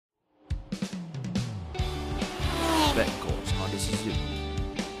Suzuki,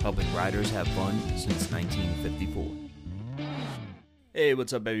 helping riders have fun since 1954. Hey,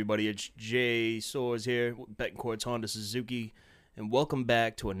 what's up, everybody? It's Jay Soares here with Betancourt's Honda Suzuki, and welcome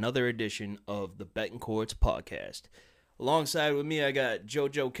back to another edition of the Betancourt's podcast. Alongside with me, I got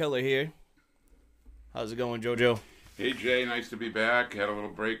JoJo Keller here. How's it going, JoJo? Hey, Jay, nice to be back. Had a little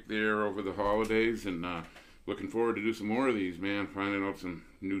break there over the holidays, and looking forward to do some more of these, man. Finding out some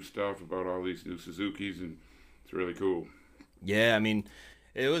new stuff about all these new Suzukis, and it's really cool. Yeah, I mean,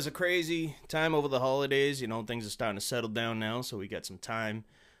 it was a crazy time over the holidays. You know, things are starting to settle down now, so we got some time,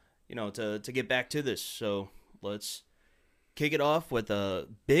 you know, to get back to this. So let's kick it off with a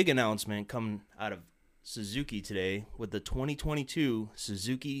big announcement coming out of Suzuki today with the 2022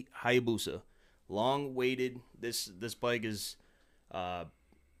 Suzuki Hayabusa. Long waited. This bike is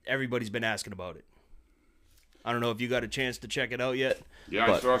everybody's been asking about it. I don't know if you got a chance to check it out yet. Yeah,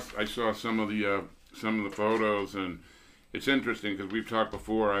 but I saw some of the photos, and it's interesting because we've talked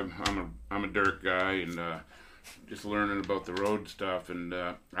before. I'm a dirt guy and just learning about the road stuff. And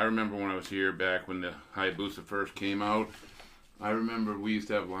I remember when I was here back when the Hayabusa first came out. I remember we used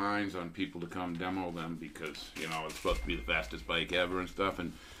to have lines on people to come demo them because it's supposed to be the fastest bike ever and stuff.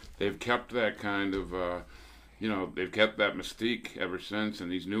 And they've kept that kind of they've kept that mystique ever since. And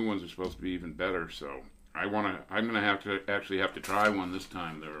these new ones are supposed to be even better. So I'm gonna have to try one this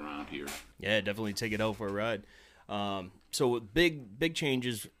time they're around here. Yeah, definitely take it out for a ride. So big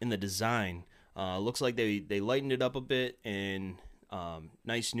changes in the design. Looks like they lightened it up a bit, and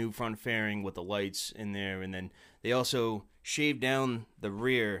nice new front fairing with the lights in there, and then they also shaved down the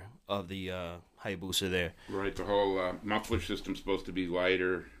rear of the Hayabusa there. Right, the whole muffler system's supposed to be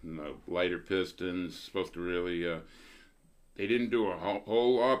lighter, and the lighter pistons supposed to really. They didn't do a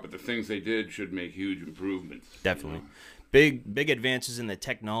whole lot, but the things they did should make huge improvements. Definitely. Big advances in the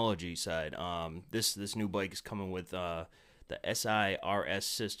technology side. This new bike is coming with the SIRS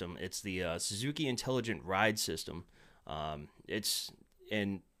system. It's the Suzuki Intelligent Ride System. And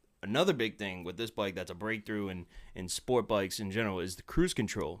another big thing with this bike that's a breakthrough in sport bikes in general is the cruise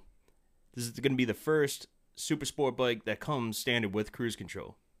control. This is going to be the first super sport bike that comes standard with cruise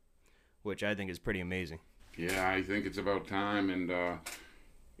control, which I think is pretty amazing. Yeah, I think it's about time, and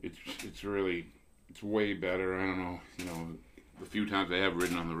it's way better. I don't know, the few times I have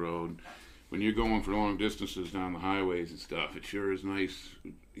ridden on the road, when you're going for long distances down the highways and stuff, it sure is nice.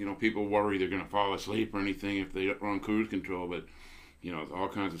 People worry they're going to fall asleep or anything if they're on cruise control, but all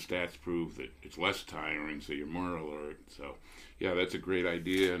kinds of stats prove that it's less tiring, so you're more alert. So, yeah, that's a great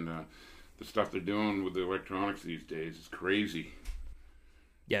idea, and the stuff they're doing with the electronics these days is crazy.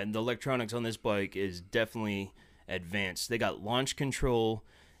 Yeah, and the electronics on this bike is definitely advanced. They got launch control,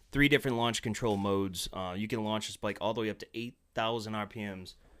 3 different launch control modes. You can launch this bike all the way up to 8,000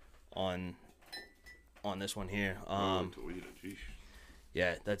 RPMs on this one here.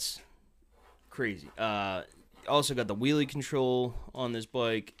 Yeah, that's crazy. Also got the wheelie control on this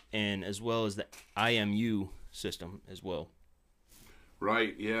bike, and as well as the IMU system as well.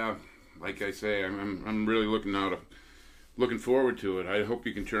 Right. Yeah. Like I say, I'm really looking forward to it. I hope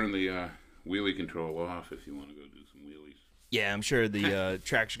you can turn the wheelie control off if you want to go do some wheelies. Yeah, I'm sure the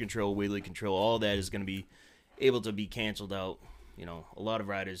traction control, wheelie control, all that is going to be able to be canceled out. A lot of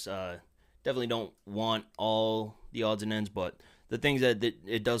riders definitely don't want all the odds and ends, but the things that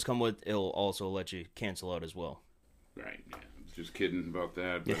it does come with, it'll also let you cancel out as well. Right. Yeah. I was just kidding about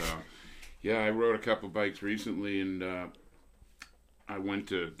that. But, yeah, I rode a couple bikes recently, and I went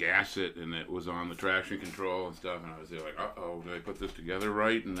to gas it, and it was on the traction control and stuff, and I was there like, uh-oh, did I put this together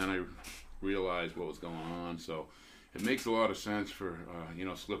right? And then I realized what was going on. So it makes a lot of sense for,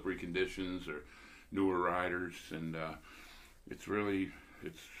 slippery conditions or newer riders, and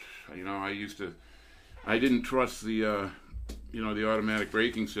I didn't trust the automatic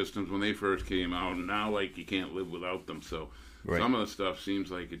braking systems when they first came out, and now, you can't live without them. So right. Some of the stuff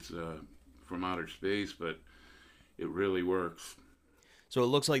seems like it's from outer space, but it really works. So it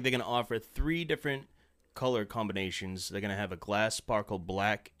looks like they're going to offer 3 different color combinations. They're going to have a glass sparkle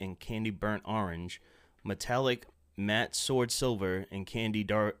black and candy burnt orange, metallic matte sword silver and candy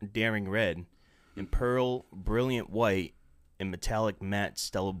daring red, and pearl brilliant white and metallic matte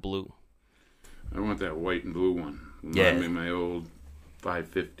stellar blue. I want that white and blue one. Remind me of my old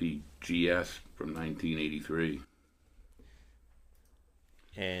 550 GS from 1983.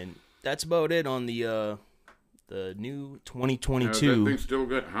 And that's about it on the new 2022. That thing's still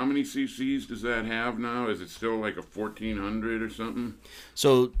got, how many cc's does that have now? Is it still like a 1400 or something?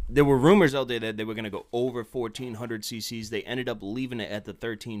 So there were rumors out there that they were going to go over 1400 cc's. They ended up leaving it at the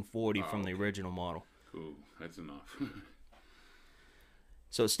 1340 from the original model. Cool. That's enough.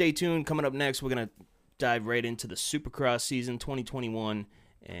 So stay tuned. Coming up next, we're going to dive right into the Supercross season 2021,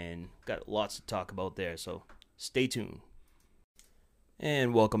 and got lots to talk about there, so stay tuned.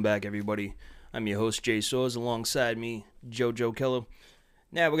 And welcome back, everybody. I'm your host, Jay Soares, alongside me, JoJo Keller.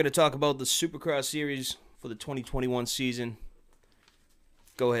 Now we're going to talk about the Supercross series for the 2021 season.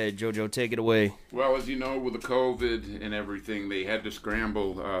 Go ahead, JoJo, take it away. Well, as you know, with the COVID and everything, they had to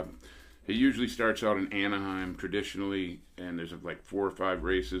scramble. It usually starts out in Anaheim traditionally, and there's like 4 or 5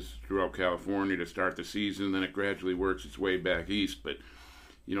 races throughout California to start the season. Then it gradually works its way back east. But,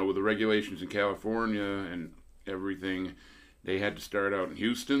 you know, with the regulations in California and everything, they had to start out in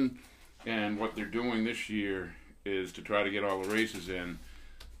Houston. And what they're doing this year is to try to get all the races in.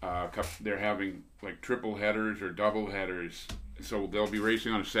 They're having like triple headers or double headers. So they'll be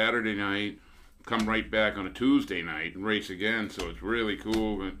racing on a Saturday night, come right back on a Tuesday night and race again. So it's really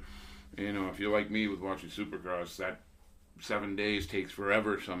cool. And, you know, if you're like me with watching Supercross, that 7 days takes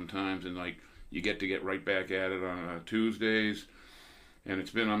forever sometimes. And, like, you get right back at it on Tuesdays. And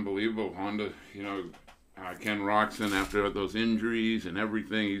it's been unbelievable. Honda, you know, Ken Roczen, after those injuries and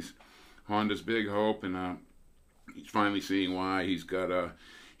everything, he's Honda's big hope. And he's finally seeing why. He's got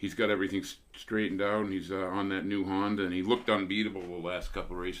everything straightened out, and he's on that new Honda, and he looked unbeatable the last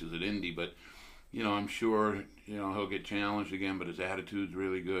couple of races at Indy. But, you know, I'm sure, you know, he'll get challenged again, but his attitude's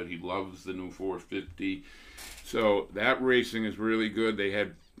really good. He loves the new 450. So that racing is really good. They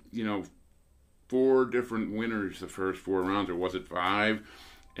had, you know, 4 different winners the first 4 rounds, or was it 5?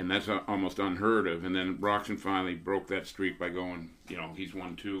 And that's almost unheard of. And then Roczen finally broke that streak by going, you know, he's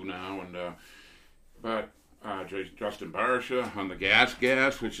won 2 now. And but Justin Barcia on the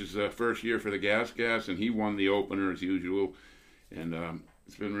Gas, which is the first year for the Gas, and he won the opener as usual. And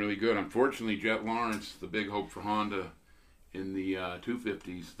it's been really good. Unfortunately, Jet Lawrence, the big hope for Honda in the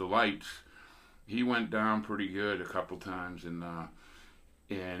 250s, the lights, he went down pretty good a couple times in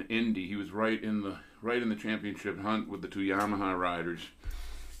Indy. He was right in the championship hunt with the 2 Yamaha riders,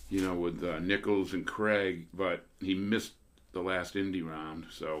 you know, with Nichols and Craig, but he missed the last Indy round.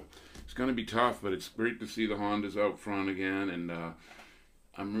 So it's going to be tough, but it's great to see the Hondas out front again, and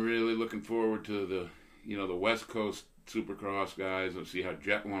I'm really looking forward to the West Coast Supercross guys. Let's see how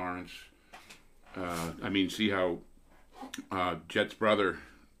Jet Lawrence, see how Jet's brother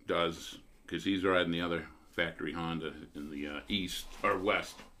does, because he's riding the other factory Honda in the east or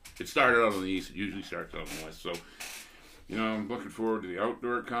west. It started out in the east. It usually starts out in the west. So, you know, I'm looking forward to the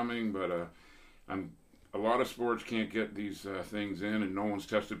outdoor coming, but a lot of sports can't get these things in, and no one's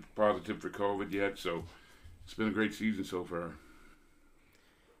tested positive for COVID yet, so it's been a great season so far.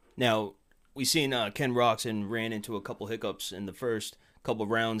 Now, we've seen Ken Roczen ran into a couple hiccups in the first couple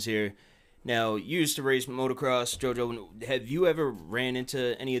rounds here. Now, you used to race motocross, JoJo. Have you ever ran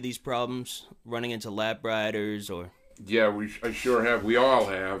into any of these problems, running into lap riders or? Yeah, I sure have. We all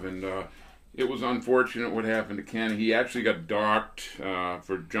have, and it was unfortunate what happened to Ken. He actually got docked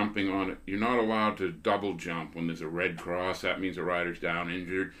for jumping on it. You're not allowed to double jump when there's a red cross. That means the rider's down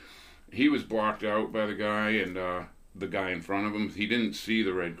injured. He was blocked out by the guy, and the guy in front of him, he didn't see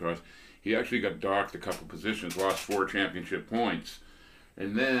the red cross. He actually got docked a couple positions, lost 4 championship points.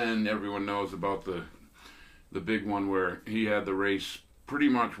 And then everyone knows about the big one where he had the race pretty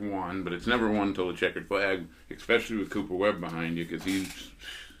much won, but it's never won until the checkered flag, especially with Cooper Webb behind you, because he's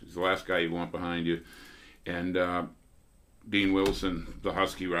the last guy you want behind you. And Dean Wilson, the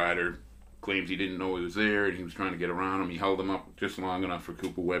Husky rider, claims he didn't know he was there, and he was trying to get around him. He held him up just long enough for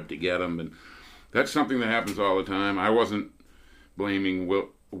Cooper Webb to get him. And that's something that happens all the time. I wasn't blaming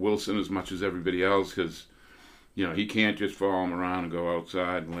Wilson as much as everybody else, because, you know, he can't just follow him around and go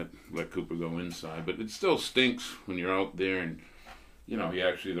outside and let Cooper go inside. But it still stinks when you're out there and, you know,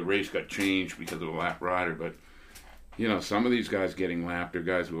 the race got changed because of a lap rider. But, you know, some of these guys getting lapped are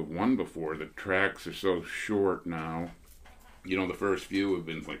guys who have won before. The tracks are so short now. You know, the first few have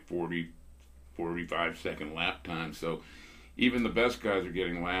been like 45-second lap time. So even the best guys are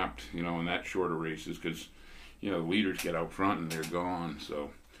getting lapped, you know, in that shorter races because, you know, the leaders get out front and they're gone.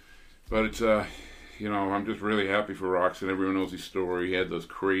 So, but it's, you know, I'm just really happy for Roczen. Everyone knows his story. He had those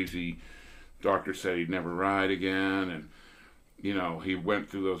crazy, doctor said he'd never ride again. And, you know, he went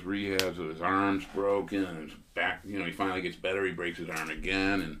through those rehabs with his arms broken and his back, you know, he finally gets better. He breaks his arm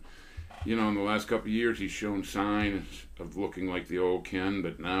again. And, you know, in the last couple of years, he's shown signs of looking like the old Ken,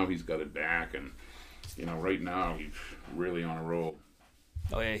 but now he's got it back. And, you know, right now he's really on a roll.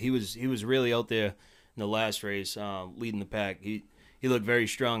 Oh, yeah, he was really out there in the last race, leading the pack. He looked very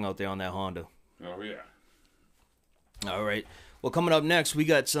strong out there on that Honda. Oh, yeah. All right. Well, coming up next, we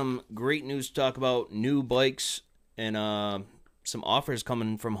got some great news to talk about, new bikes and some offers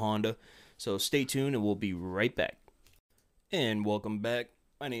coming from Honda. So stay tuned and we'll be right back. And welcome back.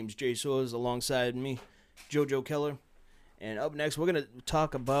 My name's Jay Soares. Alongside me, JoJo Keller. And up next, we're going to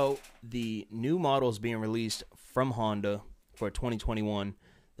talk about the new models being released from Honda for 2021.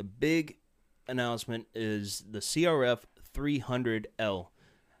 The big announcement is the CRF 300L.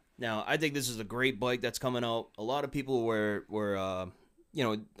 Now, I think this is a great bike that's coming out. A lot of people are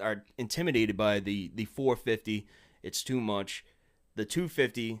intimidated by the 450. It's too much. The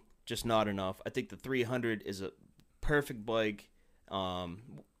 250, just not enough. I think the 300 is a perfect bike.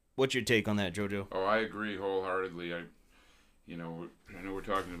 What's your take on that, JoJo? Oh, I agree wholeheartedly. I know we're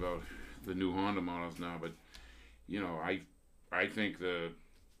talking about the new Honda models now, but I think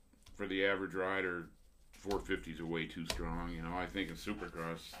for the average rider, 450s are way too strong. I think in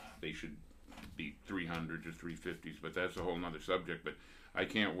Supercross they should be 300s or 350s, but that's a whole nother subject. But I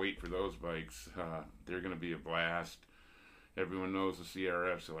can't wait for those bikes. They're going to be a blast. Everyone knows the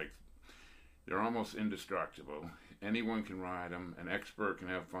CRFs are they're almost indestructible. Anyone can ride them. An expert can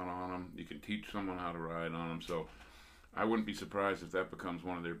have fun on them. You can teach someone how to ride on them. So I wouldn't be surprised if that becomes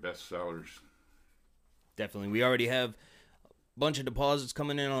one of their best sellers. Definitely. We already have a bunch of deposits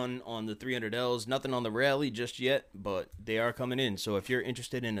coming in on the 300Ls. Nothing on the Rally just yet, but they are coming in. So if you're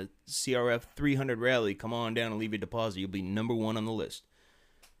interested in a CRF 300 Rally, come on down and leave your deposit. You'll be number one on the list.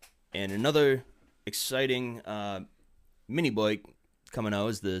 And another exciting mini bike coming out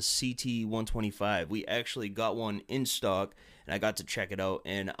is the CT125. We actually got one in stock, and I got to check it out.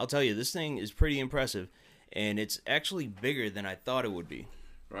 And I'll tell you, this thing is pretty impressive, and it's actually bigger than I thought it would be.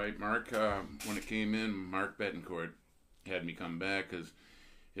 Right, Mark, when it came in, Mark Betancourt had me come back because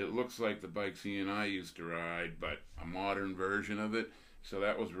it looks like the bikes he and I used to ride, but a modern version of it. So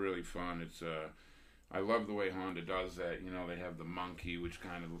that was really fun. I love the way Honda does that. They have the Monkey, which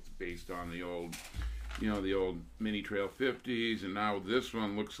kind of looks based on the old Mini Trail 50s, and now this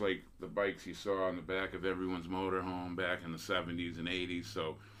one looks like the bikes you saw on the back of everyone's motorhome back in the 70s and 80s.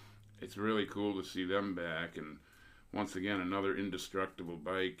 So it's really cool to see them back. And once again, another indestructible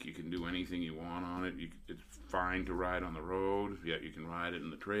bike. You can do anything you want on it. It's fine to ride on the road, yet you can ride it in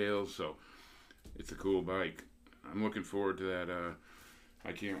the trails. So it's a cool bike. I'm looking forward to that.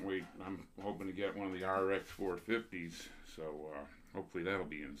 I can't wait. I'm hoping to get one of the RX 450s. So hopefully that'll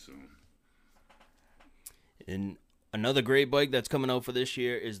be in soon. And another great bike that's coming out for this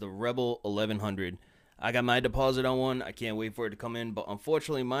year is the Rebel 1100. I got my deposit on one. I can't wait for it to come in, but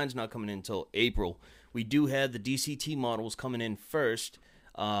unfortunately mine's not coming in until April. We do have the DCT models coming in first.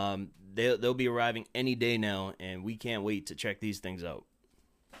 They'll be arriving any day now, and we can't wait to check these things out.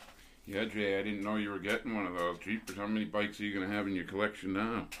 Yeah, Jay, I didn't know you were getting one of those. Jeepers, how many bikes are you going to have in your collection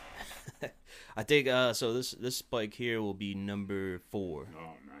now? I think, so this bike here will be number 4. Oh,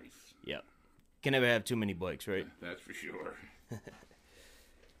 nice. Yep. Can never have too many bikes, right? That's for sure.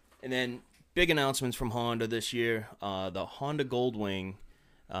 And then big announcements from Honda this year. The Honda Goldwing,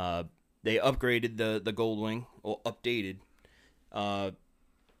 they upgraded the Goldwing, or updated.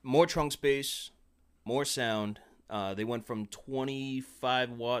 More trunk space, more sound. They went from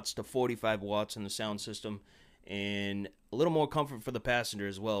 25 watts to 45 watts in the sound system, and a little more comfort for the passenger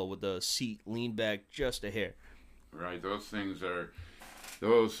as well, with the seat leaned back just a hair. Right, those things are...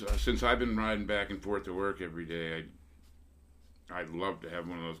 since I've been riding back and forth to work every day, I'd love to have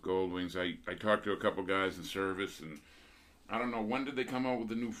one of those Goldwings. I talked to a couple guys in service, and I don't know, when did they come out with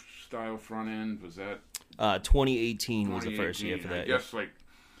the new style front end? Was that 2018 was the first year for that. I guess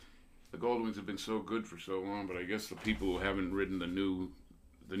the Goldwings have been so good for so long, but I guess the people who haven't ridden the new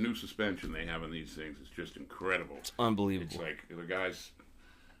suspension they have on these things is just incredible. It's unbelievable. It's like the guys,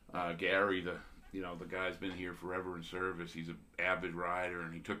 Gary, the guy's been here forever in service. He's an avid rider,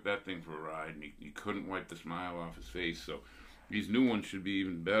 and he took that thing for a ride, and he couldn't wipe the smile off his face. So these new ones should be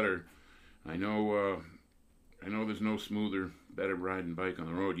even better. I know there's no smoother, better riding bike on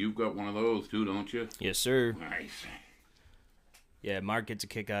the road. You've got one of those too, don't you? Yes, sir. Nice. Yeah, Mark gets a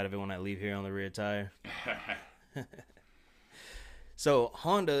kick out of it when I leave here on the rear tire. So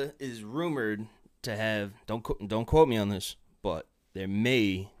Honda is rumored to have, don't quote me on this, but there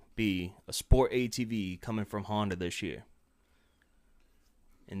may be a sport ATV coming from Honda this year.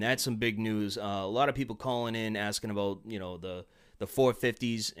 And that's some big news. A lot of people calling in asking about, the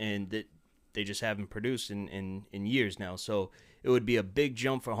 450s, and that they just haven't produced in years now. So it would be a big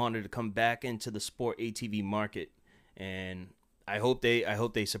jump for Honda to come back into the sport ATV market, and I hope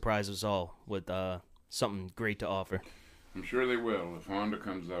they surprise us all with something great to offer. I'm sure they will. If Honda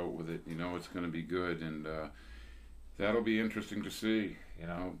comes out with it, it's going to be good, and that'll be interesting to see.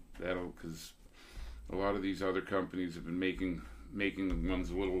 Because a lot of these other companies have been making ones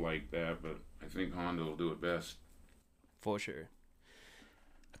a little like that, but I think Honda will do it best. For sure.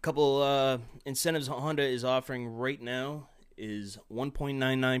 A couple incentives Honda is offering right now is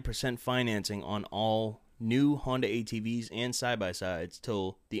 1.99% financing on all new Honda ATVs and side-by-sides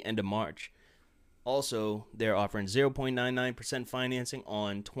till the end of March. Also, they're offering 0.99% financing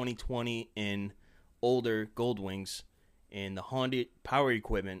on 2020 and older Goldwings. And the Honda power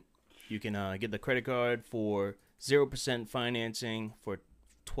equipment, you can get the credit card for 0% financing for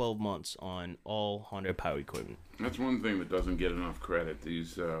 12 months on all Honda power equipment. That's one thing that doesn't get enough credit.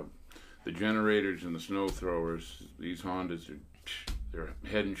 These the generators and the snow throwers, these Hondas they're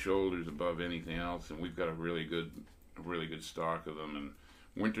head and shoulders above anything else, and we've got a really good stock of them. And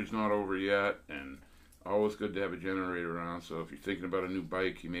winter's not over yet, and always good to have a generator around. So if you're thinking about a new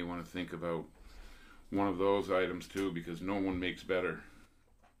bike, you may want to think about one of those items too, because no one makes better.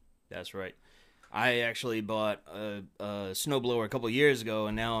 That's right. I actually bought a snowblower a couple of years ago,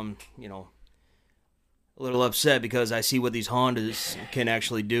 and now I'm, a little upset because I see what these Hondas can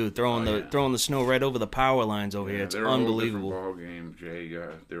actually do, throwing the snow right over the power lines over here. It's unbelievable. They're a whole different ball game, Jay.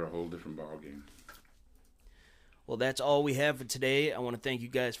 They're a whole different ball game. Well, that's all we have for today. I want to thank you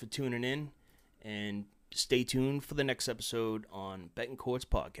guys for tuning in, and stay tuned for the next episode on Betancourt's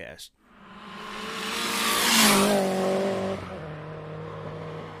podcast.